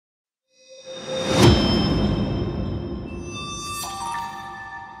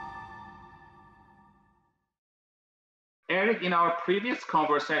Eric, in our previous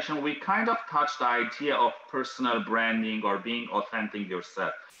conversation, we kind of touched the idea of personal branding or being authentic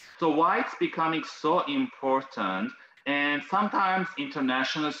yourself. So why it's becoming so important, and sometimes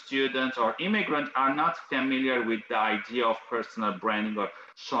international students or immigrants are not familiar with the idea of personal branding or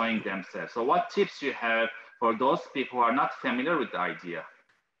showing themselves. So what tips you have for those people who are not familiar with the idea?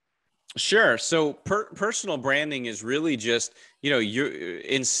 Sure. So personal branding is really just, you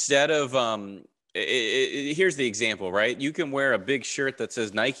instead of, here's the example, right? You can wear a big shirt that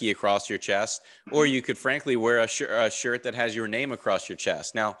says Nike across your chest, or you could frankly wear a shirt that has your name across your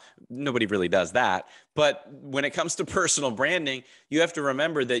chest. Now, nobody really does that. But when it comes to personal branding, you have to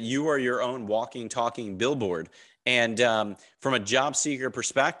remember that you are your own walking, talking billboard. And from a job seeker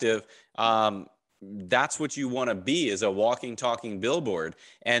perspective, that's what you want to be, is a walking, talking billboard.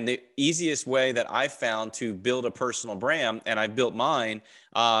 And the easiest way that I've found to build a personal brand, and I've built mine,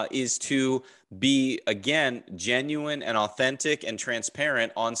 is to be, again, genuine and authentic and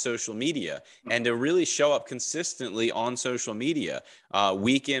transparent on social media, and to really show up consistently on social media,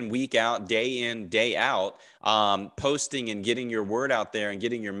 week in, week out, day out, posting and getting your word out there and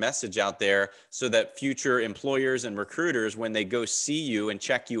getting your message out there, so that future employers and recruiters, when they go see you and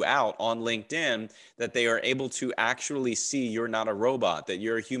check you out on LinkedIn, that they are able to actually see you're not a robot, that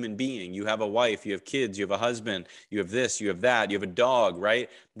you're a human being. You have a wife, you have kids, you have a husband, you have this, you have that, you have a dog, right?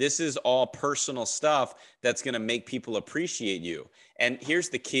 This is all personal stuff that's going to make people appreciate you. And here's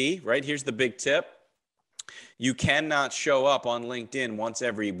the key, right? Here's the big tip. You cannot show up on LinkedIn once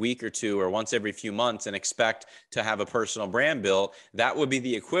every week or two or once every few months and expect to have a personal brand built. That would be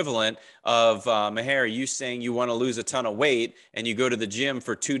the equivalent of, Mher, you saying you want to lose a ton of weight and you go to the gym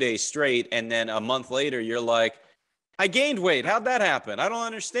for 2 days straight, and then a month later you're like, I gained weight. How'd that happen? I don't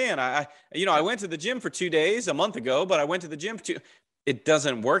understand. I went to the gym for 2 days a month ago, but I went to the gym for two. It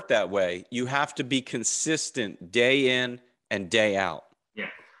doesn't work that way. You have to be consistent day in and day out. Yeah,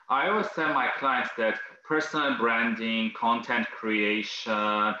 I always tell my clients that personal branding, content creation,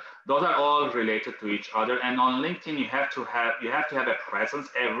 those are all related to each other. And on LinkedIn, you have to have a presence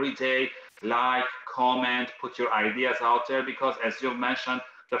every day, like, comment, put your ideas out there, because as you've mentioned,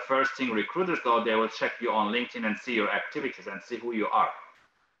 the first thing recruiters do, they will check you on LinkedIn and see your activities and see who you are.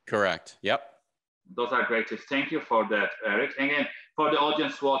 Correct. Yep. Those are great tips. Thank you for that, Eric. Again, for the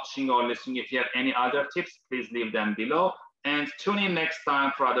audience watching or listening, if you have any other tips, please leave them below. And tune in next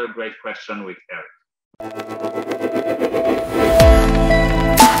time for other great question with Eric.